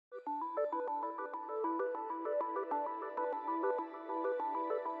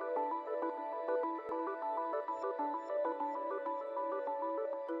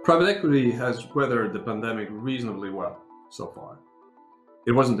Private equity has weathered the pandemic reasonably well so far.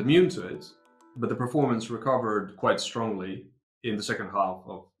 It wasn't immune to it, but the performance recovered quite strongly in the second half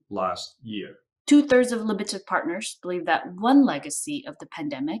of last year. Two-thirds of limited partners believe that one legacy of the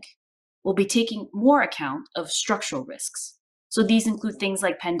pandemic will be taking more account of structural risks. So these include things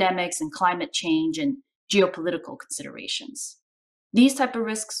like pandemics and climate change and geopolitical considerations. These type of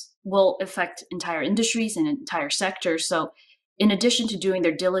risks will affect entire industries and entire sectors. So in addition to doing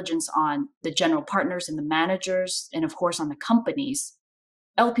their diligence on the general partners and the managers, and of course on the companies,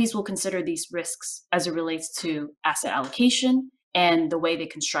 LPs will consider these risks as it relates to asset allocation and the way they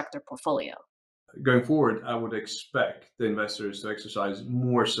construct their portfolio. Going forward, I would expect the investors to exercise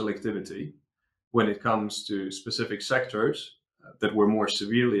more selectivity when it comes to specific sectors that were more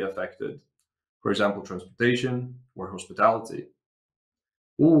severely affected, for example, transportation or hospitality,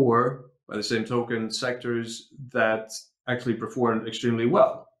 or by the same token, sectors that actually performed extremely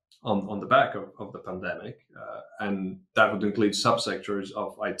well on the back of the pandemic, and that would include subsectors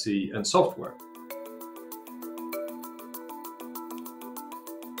of IT and software.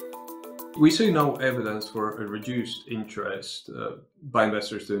 We see no evidence for a reduced interest by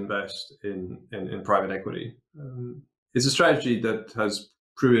investors to invest in private equity. It's a strategy that has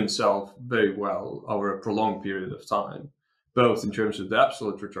proven itself very well over a prolonged period of time, both in terms of the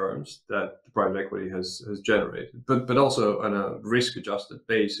absolute returns that the private equity has generated, but also on a risk-adjusted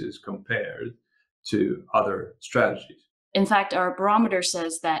basis compared to other strategies. In fact, our barometer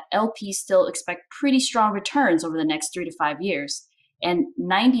says that LPs still expect pretty strong returns over the next 3 to 5 years. And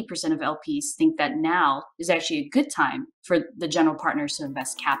 90% of LPs think that now is actually a good time for the general partners to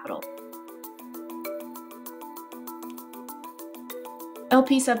invest capital.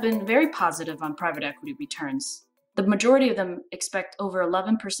 LPs have been very positive on private equity returns. The majority of them expect over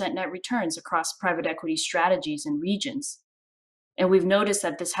 11% net returns across private equity strategies and regions. And we've noticed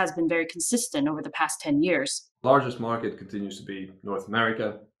that this has been very consistent over the past 10 years. The largest market continues to be North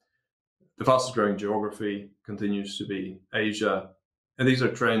America. The fastest growing geography continues to be Asia. And these are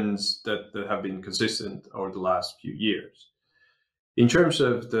trends that have been consistent over the last few years. In terms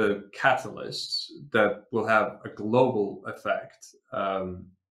of the catalysts that will have a global effect,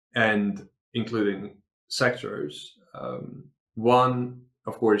 and including sectors, one,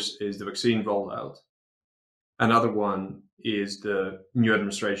 of course, is the vaccine rollout. Another one is the new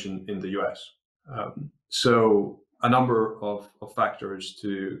administration in the US. So a number of factors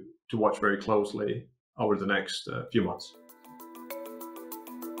to watch very closely over the next few months.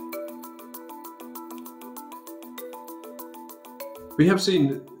 We have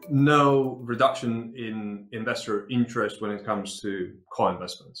seen no reduction in investor interest when it comes to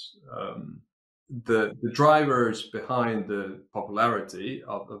co-investments. The drivers behind the popularity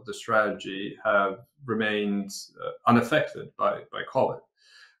of the strategy have remained unaffected by COVID.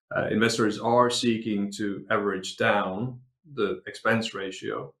 Investors are seeking to average down the expense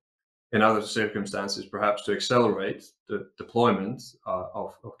ratio. In other circumstances, perhaps to accelerate the deployment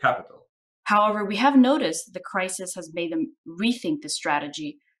of capital. However, we have noticed the crisis has made them rethink this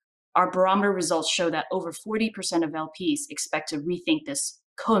strategy. Our barometer results show that over 40% of LPs expect to rethink this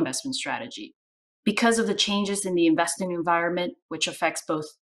co-investment strategy. Because of the changes in the investing environment, which affects both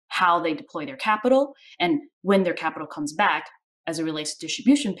how they deploy their capital and when their capital comes back as it relates to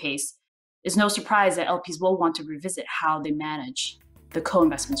distribution pace, it's no surprise that LPs will want to revisit how they manage the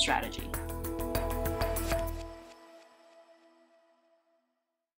co-investment strategy.